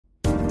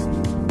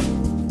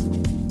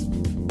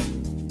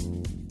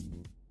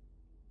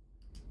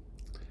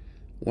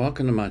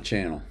Welcome to my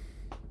channel.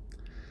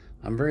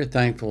 I'm very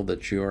thankful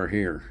that you are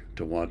here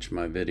to watch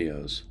my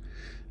videos.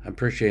 I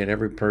appreciate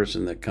every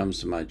person that comes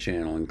to my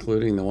channel,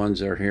 including the ones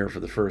that are here for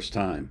the first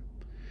time.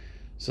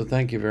 So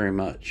thank you very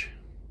much.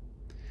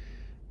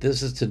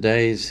 This is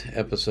today's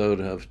episode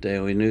of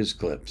Daily News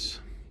Clips.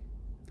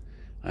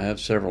 I have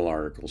several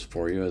articles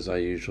for you, as I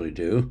usually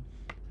do.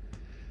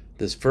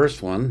 This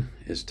first one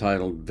is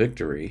titled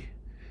Victory.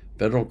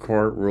 Federal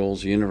Court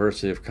rules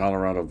University of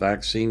Colorado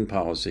vaccine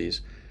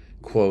policies,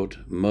 quote,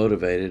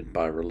 motivated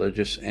by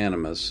religious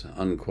animus,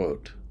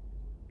 unquote.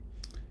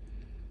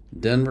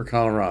 Denver,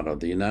 Colorado,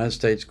 the United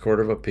States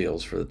Court of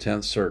Appeals for the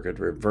 10th Circuit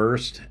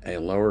reversed a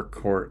lower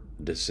court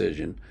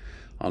decision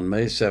on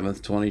May 7,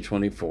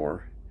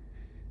 2024,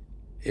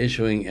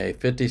 issuing a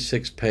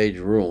 56-page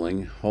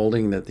ruling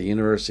holding that the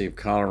University of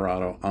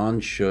Colorado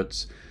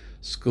Anschutz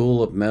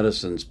School of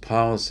Medicine's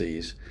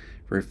policies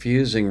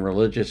refusing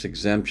religious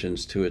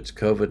exemptions to its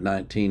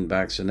COVID-19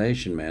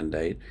 vaccination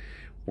mandate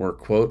were,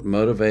 quote,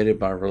 motivated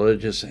by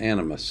religious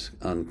animus,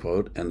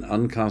 unquote, and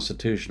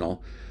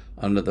unconstitutional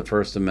under the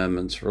First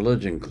Amendment's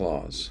religion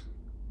clause.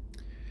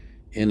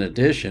 In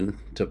addition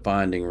to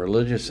finding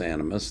religious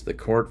animus, the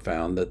court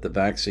found that the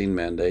vaccine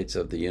mandates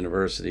of the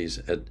university's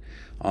at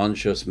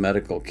Anschutz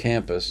Medical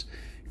Campus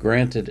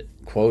granted,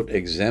 quote,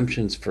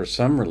 exemptions for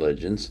some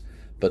religions,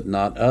 but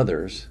not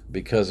others,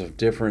 because of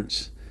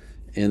difference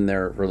in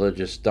their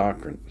religious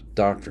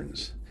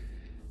doctrines,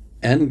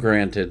 and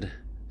granted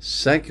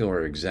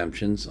secular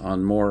exemptions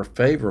on more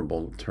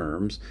favorable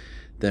terms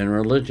than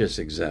religious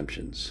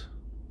exemptions,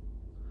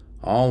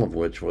 all of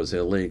which was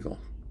illegal.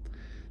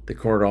 The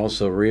court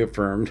also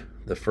reaffirmed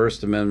the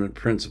First Amendment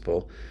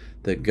principle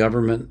that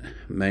government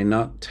may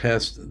not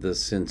test the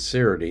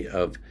sincerity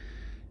of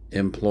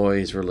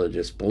employees'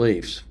 religious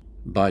beliefs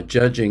by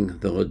judging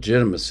the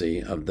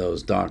legitimacy of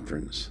those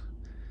doctrines.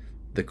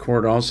 The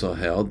court also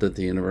held that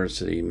the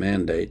university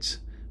mandates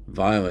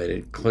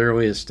violated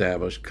clearly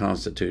established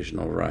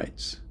constitutional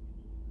rights.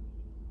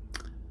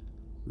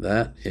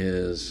 That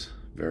is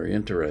very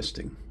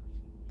interesting.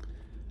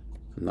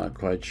 I'm not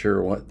quite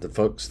sure what the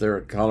folks there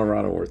at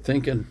Colorado were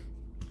thinking,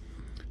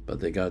 but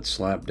they got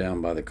slapped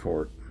down by the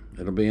court.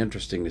 It'll be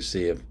interesting to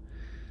see if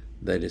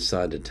they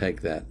decide to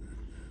take that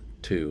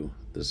to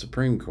the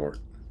Supreme Court,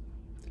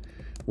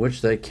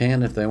 which they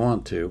can if they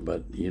want to,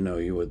 but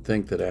you would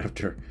think that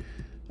after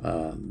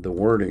the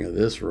wording of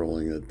this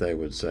ruling that they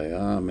would say,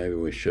 maybe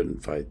we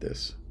shouldn't fight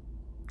this.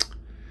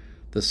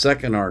 The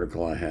second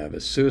article I have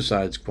is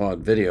Suicide Squad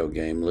video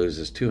game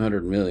loses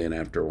 $200 million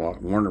after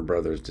Warner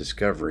Brothers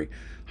Discovery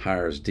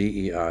hires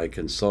DEI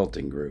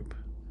consulting group.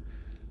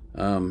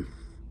 I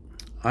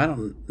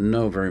don't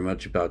know very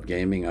much about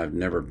gaming. I've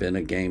never been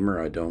a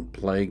gamer. I don't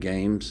play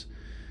games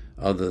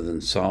other than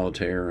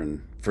solitaire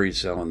and free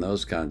cell and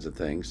those kinds of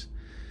things.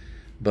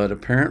 But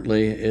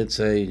apparently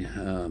it's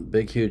a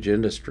big, huge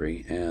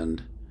industry,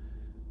 and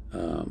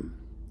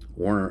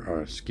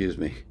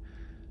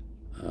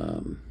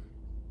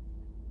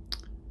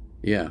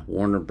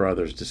Warner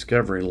Brothers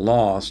Discovery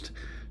lost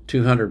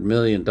 $200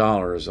 million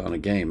on a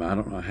game. I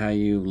don't know how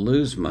you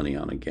lose money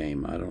on a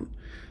game. I don't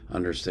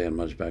understand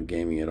much about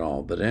gaming at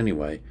all. But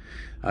anyway,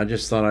 I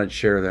just thought I'd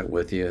share that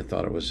with you. I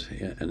thought it was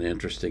an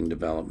interesting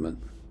development.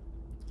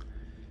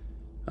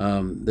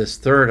 This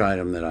third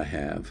item that I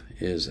have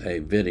is a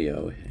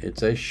video.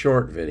 It's a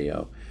short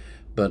video,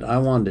 but I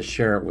wanted to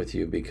share it with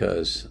you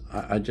because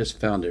I just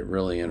found it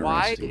really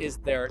interesting.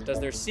 Does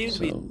there seem to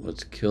be... So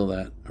let's kill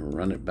that and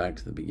run it back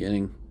to the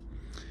beginning.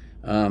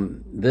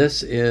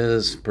 This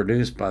is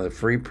produced by the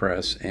Free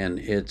Press, and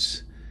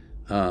it's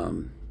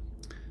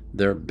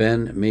their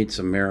Ben Meets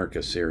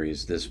America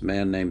series. This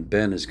man named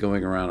Ben is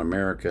going around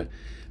America,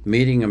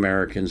 meeting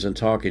Americans and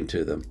talking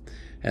to them.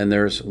 And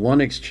there's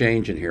one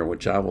exchange in here,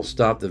 which I will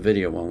stop the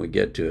video when we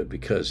get to it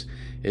because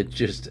it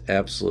just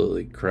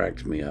absolutely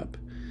cracked me up.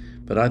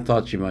 But I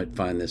thought you might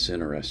find this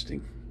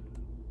interesting.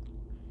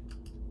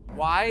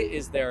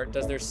 Does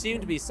there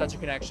seem to be such a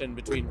connection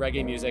between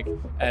reggae music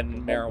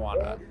and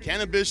marijuana?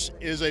 Cannabis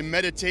is a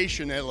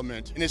meditation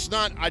element, and it's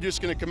not, I'm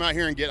just going to come out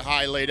here and get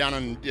high, lay down,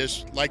 and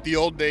just like the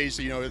old days,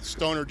 the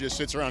stoner just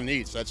sits around and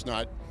eats. That's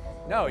not.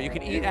 No, you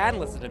can eat and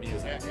listen to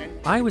music.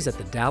 I was at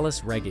the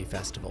Dallas Reggae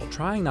Festival,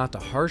 trying not to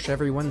harsh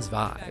everyone's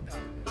vibe.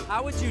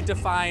 How would you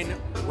define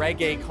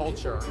reggae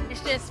culture?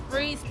 It's just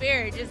free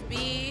spirit. Just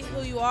be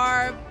who you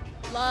are,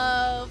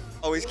 love.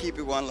 Always keep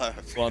it one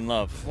love. One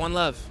love. One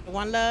love.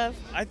 One love.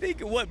 I think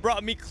what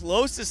brought me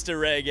closest to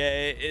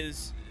reggae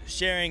is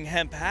sharing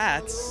hemp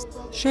hats.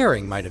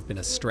 Sharing might have been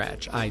a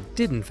stretch. I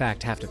did in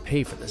fact have to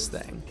pay for this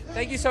thing.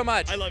 Thank you so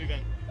much. I love you,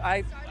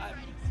 Ben.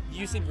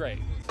 You seem great.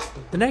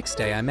 The next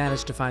day, I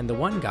managed to find the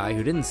one guy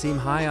who didn't seem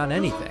high on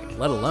anything,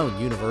 let alone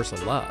universal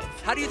love.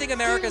 How do you think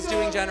America's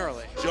doing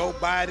generally? Joe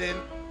Biden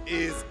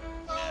is,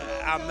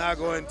 I'm not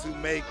going to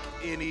make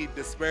any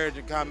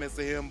disparaging comments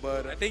to him,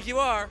 but I think you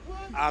are.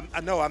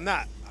 I know I'm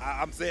not.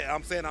 I'm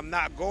saying I'm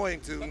not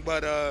going to,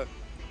 but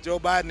Joe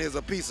Biden is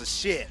a piece of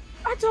shit.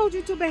 I told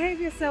you to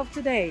behave yourself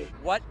today.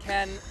 What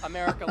can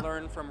America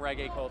learn from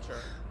reggae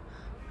culture?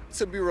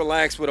 To be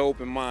relaxed with an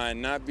open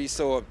mind, not be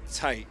so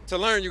uptight. To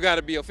learn, you got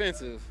to be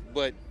offensive,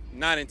 but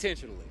not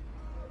intentionally.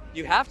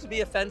 You have to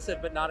be offensive,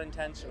 but not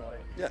intentionally.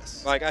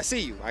 Yes. Like, I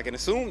see you. I can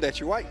assume that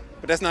you're white,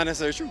 but that's not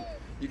necessarily true.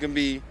 You can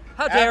be...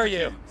 How dare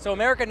you? So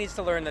America needs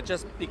to learn that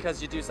just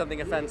because you do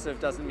something offensive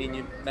doesn't mean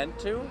you meant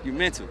to? You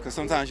meant to, because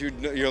sometimes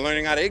you're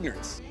learning out of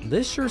ignorance.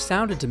 This sure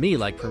sounded to me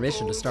like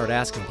permission to start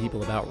asking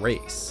people about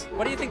race.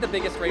 What do you think the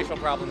biggest racial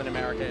problem in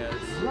America is?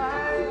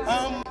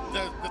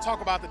 The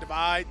talk about the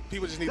divide.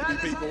 People just need to be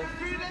people,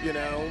 you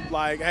know,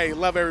 like, hey,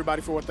 love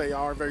everybody for what they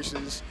are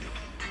versus,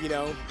 you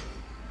know,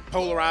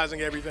 polarizing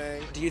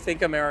everything. Do you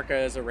think America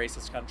is a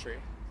racist country?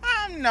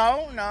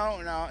 No.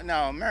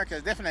 America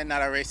is definitely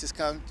not a racist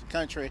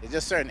country. It's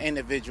just certain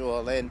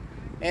individual. And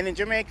in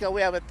Jamaica,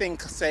 we have a thing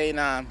saying,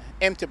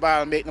 empty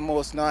barrel make the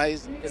most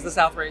noise. Is the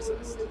South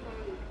racist?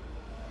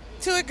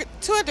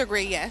 To a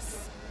degree,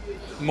 yes.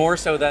 More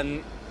so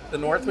than the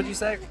North, would you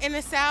say? In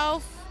the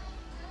South,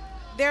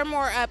 they're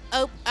more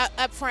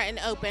upfront and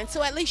open,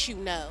 so at least you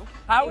know.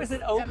 How is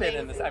it open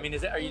in this? I mean,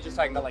 are you just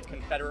talking about like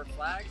Confederate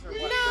flags or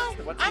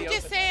what? No, I'm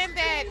just saying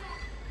that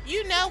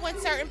you know when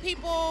certain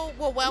people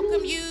will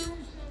welcome you,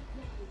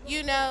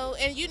 you know,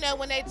 and you know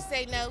when they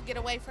say no, get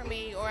away from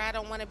me, or I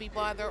don't want to be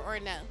bothered, or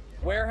no.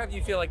 Where have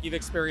you feel like you've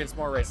experienced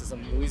more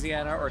racism,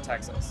 Louisiana or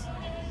Texas?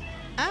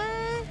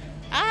 I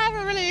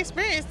haven't really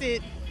experienced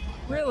it.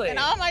 Really? In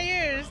all my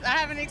years, I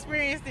haven't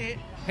experienced it.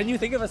 Can you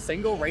think of a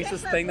single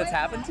racist thing that's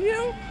happened to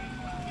you?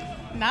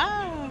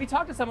 No. We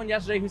talked to someone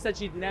yesterday who said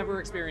she'd never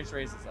experienced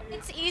racism.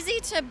 It's easy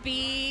to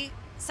be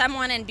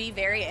someone and be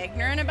very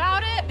ignorant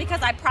about it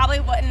because I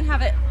probably wouldn't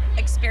have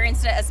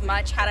experienced it as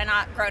much had I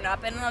not grown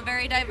up in a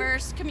very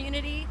diverse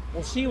community.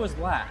 Well, she was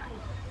black.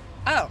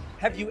 Oh.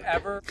 Have you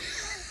ever...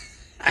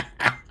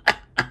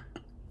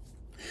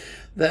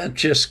 That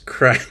just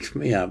cracked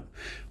me up.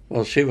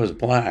 Well, she was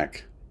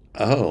black.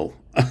 Oh.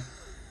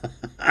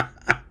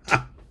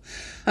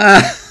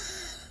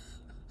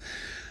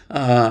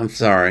 I'm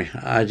sorry.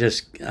 I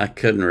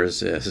couldn't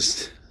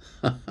resist.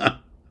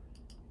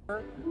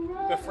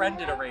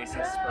 Befriended a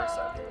racist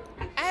person?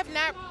 I have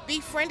not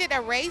befriended a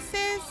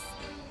racist.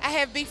 I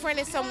have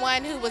befriended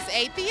someone who was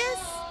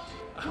atheist.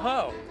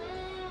 Oh,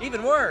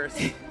 even worse.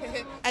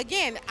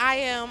 Again, I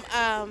am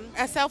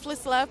a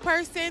selfless love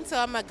person, so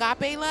I'm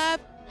agape love.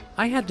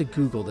 I had to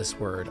Google this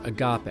word,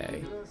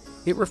 agape.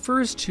 It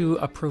refers to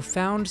a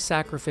profound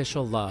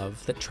sacrificial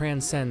love that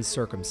transcends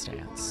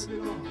circumstance.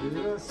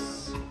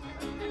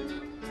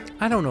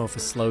 I don't know if a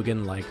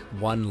slogan like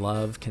 "One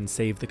Love" can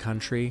save the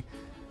country,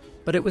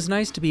 but it was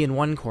nice to be in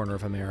one corner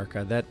of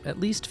America that at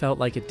least felt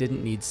like it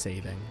didn't need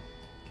saving.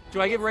 Do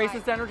I give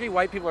racist energy?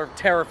 White people are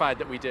terrified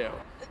that we do.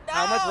 No.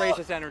 How much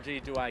racist energy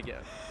do I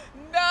give?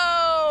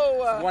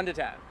 No. 1 to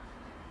 10.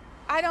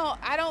 I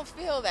don't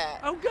feel that.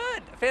 Oh,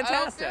 good.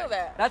 Fantastic. I don't feel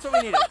that. That's what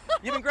we needed.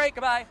 You've been great.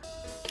 Goodbye.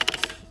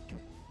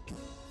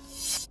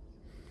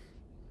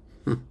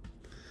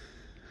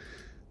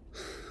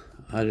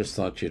 I just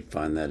thought you'd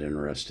find that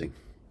interesting.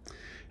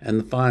 And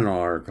the final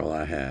article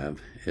I have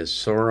is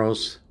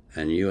Soros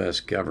and U.S.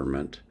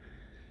 government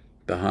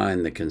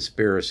behind the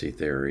conspiracy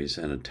theories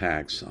and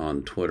attacks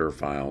on Twitter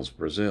Files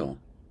Brazil.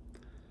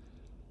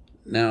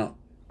 Now,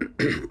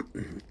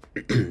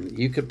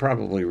 you could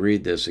probably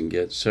read this and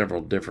get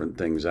several different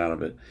things out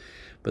of it,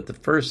 but the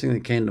first thing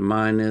that came to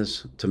mind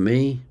is, to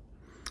me,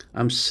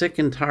 I'm sick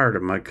and tired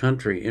of my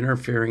country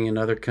interfering in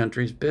other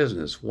countries'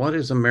 business. What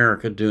is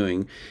America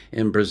doing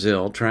in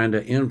Brazil trying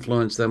to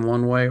influence them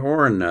one way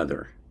or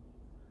another?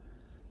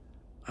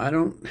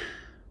 I'm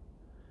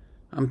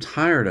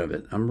tired of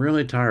it. I'm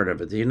really tired of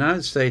it. The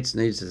United States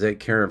needs to take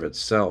care of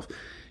itself.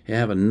 You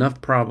have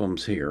enough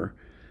problems here.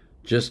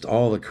 Just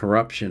all the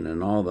corruption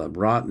and all the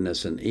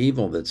rottenness and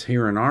evil that's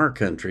here in our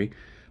country.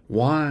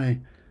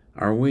 Why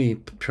are we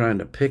trying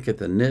to pick at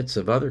the nits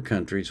of other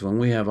countries when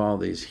we have all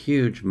these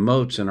huge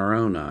moats in our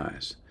own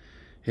eyes?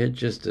 It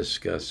just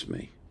disgusts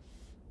me.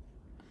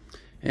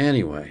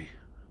 Anyway,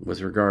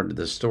 with regard to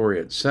the story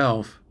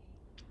itself,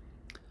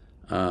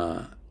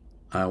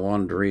 I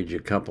wanted to read you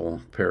a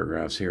couple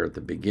paragraphs here at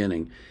the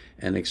beginning.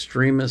 An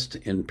extremist,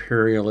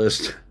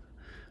 imperialist,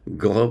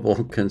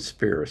 global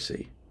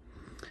conspiracy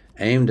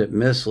aimed at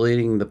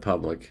misleading the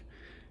public.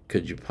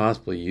 Could you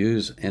possibly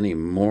use any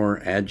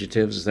more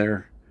adjectives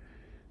there?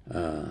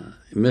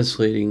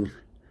 Misleading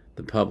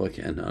the public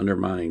and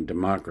undermining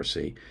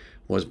democracy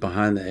was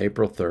behind the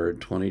April 3rd,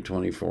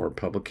 2024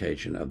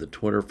 publication of the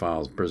Twitter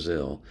Files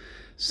Brazil,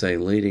 say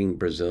leading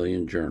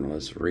Brazilian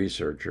journalists,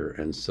 researcher,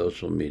 and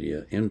social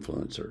media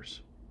influencers.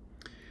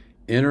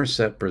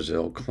 Intercept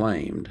Brazil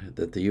claimed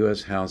that the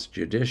U.S. House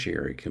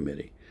Judiciary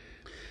Committee,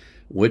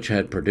 which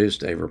had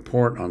produced a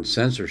report on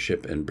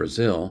censorship in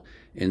Brazil,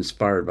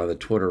 inspired by the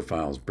Twitter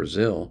Files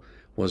Brazil,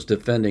 was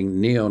defending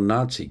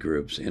neo-Nazi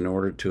groups in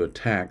order to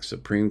attack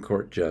Supreme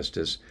Court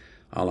Justice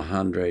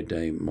Alexandre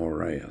de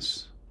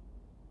Moraes.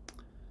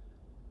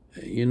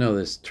 You know,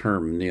 this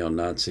term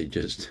neo-Nazi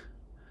just...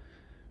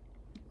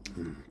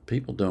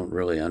 people don't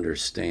really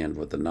understand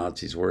what the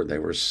Nazis were. They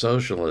were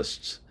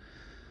socialists.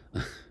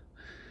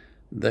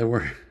 They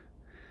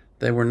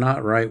They were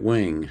not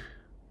right-wing.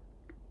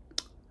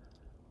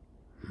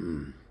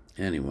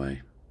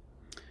 Anyway.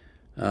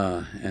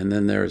 And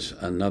then there's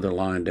another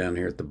line down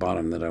here at the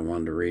bottom that I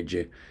wanted to read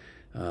you.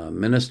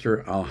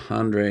 Minister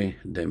Alejandro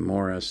de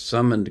Moraes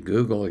summoned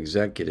Google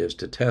executives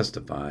to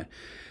testify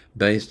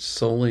based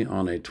solely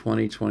on a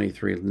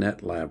 2023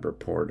 NetLab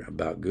report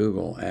about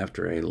Google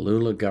after a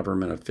Lula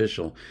government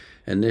official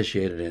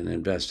initiated an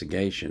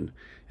investigation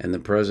and the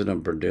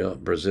president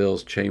of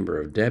Brazil's Chamber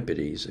of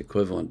Deputies,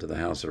 equivalent to the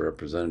House of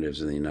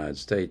Representatives in the United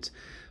States,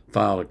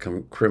 filed a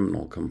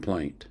criminal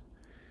complaint.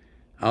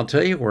 I'll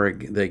tell you where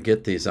they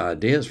get these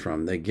ideas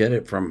from. They get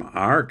it from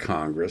our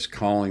Congress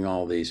calling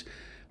all these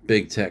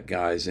big tech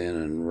guys in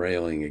and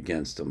railing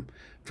against them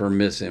for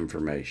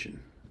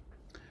misinformation.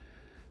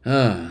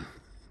 As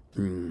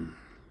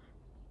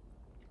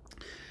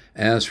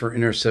for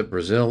Intercept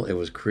Brazil, it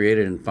was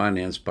created and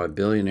financed by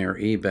billionaire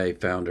eBay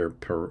founder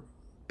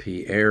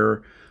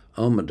Pierre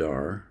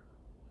Omidyar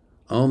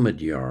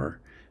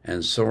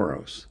and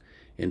Soros.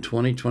 In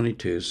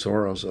 2022,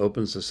 Soros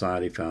Open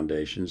Society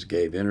Foundations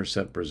gave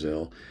Intercept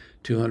Brazil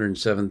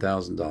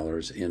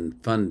 $207,000 in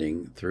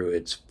funding through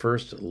its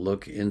First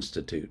Look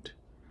Institute.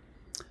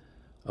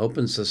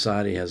 Open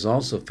Society has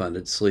also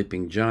funded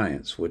Sleeping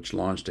Giants, which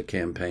launched a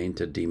campaign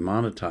to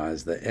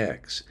demonetize the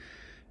X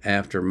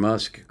after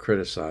Musk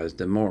criticized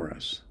de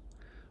Moraes.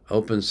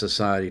 Open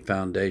Society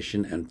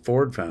Foundation and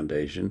Ford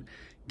Foundation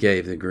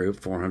gave the group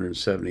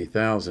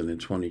 $470,000 in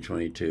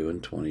 2022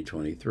 and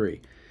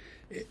 2023.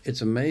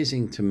 It's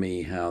amazing to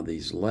me how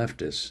these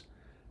leftists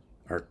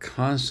are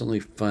constantly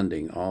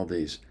funding all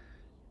these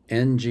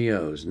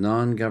NGOs,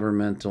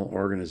 non-governmental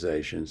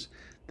organizations,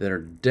 that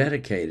are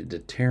dedicated to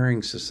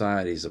tearing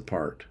societies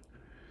apart.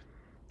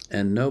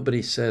 And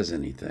nobody says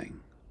anything.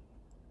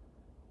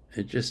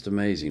 It's just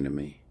amazing to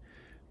me.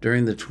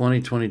 During the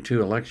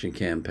 2022 election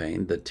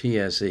campaign, the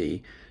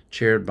TSE,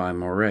 chaired by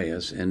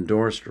Moraes,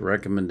 endorsed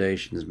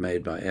recommendations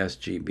made by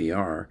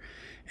SGBR,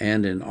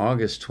 and in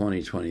August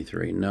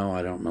 2023, no,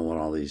 I don't know what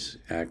all these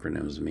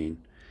acronyms mean,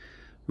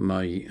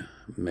 Mayara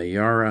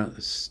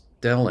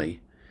Stelli,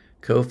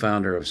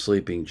 co-founder of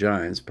Sleeping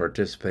Giants,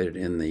 participated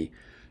in the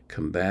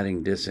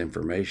Combating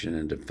Disinformation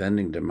and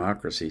Defending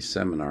Democracy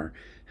seminar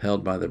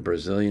held by the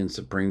Brazilian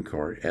Supreme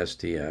Court,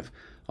 STF,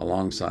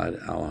 alongside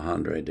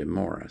Alejandro de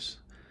Moraes.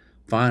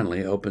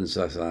 Finally, Open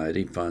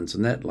Society funds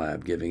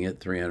NetLab, giving it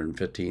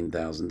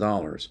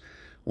 $315,000,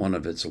 one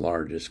of its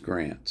largest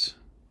grants.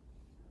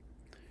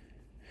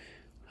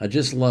 I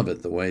just love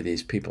it the way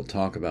these people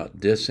talk about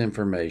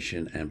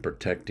disinformation and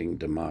protecting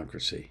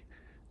democracy.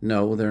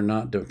 No, they're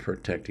not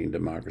protecting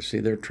democracy.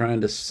 They're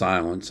trying to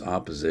silence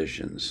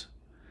oppositions.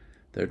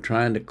 They're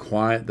trying to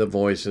quiet the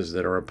voices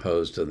that are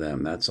opposed to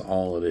them. That's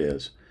all it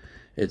is.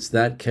 It's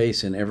that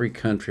case in every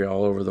country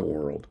all over the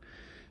world.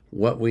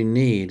 What we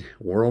need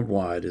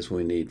worldwide is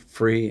we need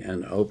free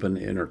and open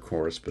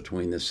intercourse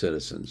between the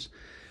citizens,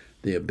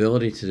 the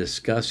ability to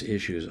discuss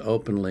issues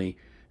openly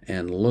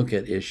and look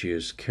at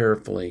issues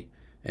carefully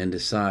and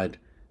decide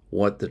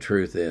what the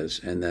truth is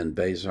and then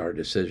base our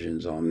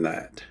decisions on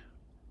that.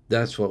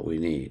 That's what we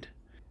need.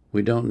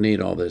 We don't need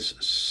all this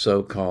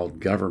so-called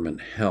government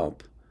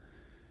help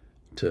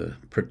to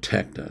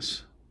protect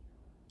us.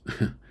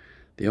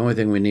 The only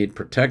thing we need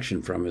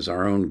protection from is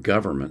our own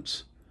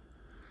governments.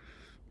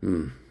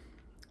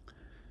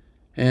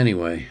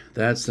 Anyway,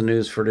 that's the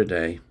news for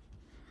today.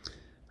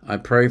 I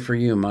pray for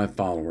you, my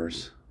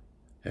followers,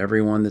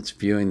 everyone that's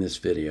viewing this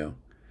video,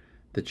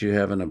 that you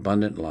have an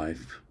abundant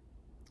life,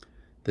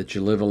 that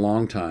you live a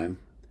long time,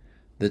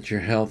 that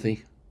you're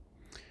healthy,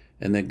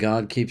 and that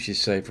God keeps you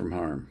safe from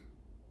harm.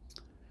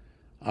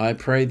 I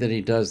pray that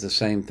He does the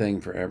same thing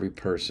for every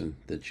person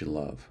that you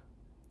love.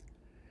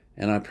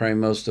 And I pray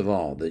most of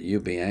all that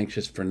you be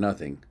anxious for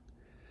nothing,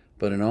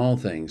 but in all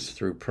things,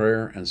 through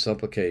prayer and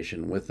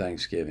supplication with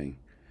thanksgiving,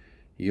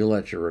 you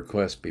let your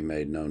requests be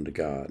made known to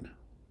God.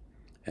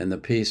 And the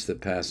peace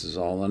that passes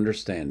all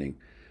understanding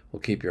will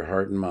keep your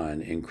heart and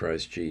mind in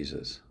Christ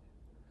Jesus.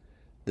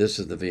 This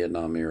is the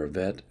Vietnam Era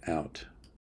Vet, out.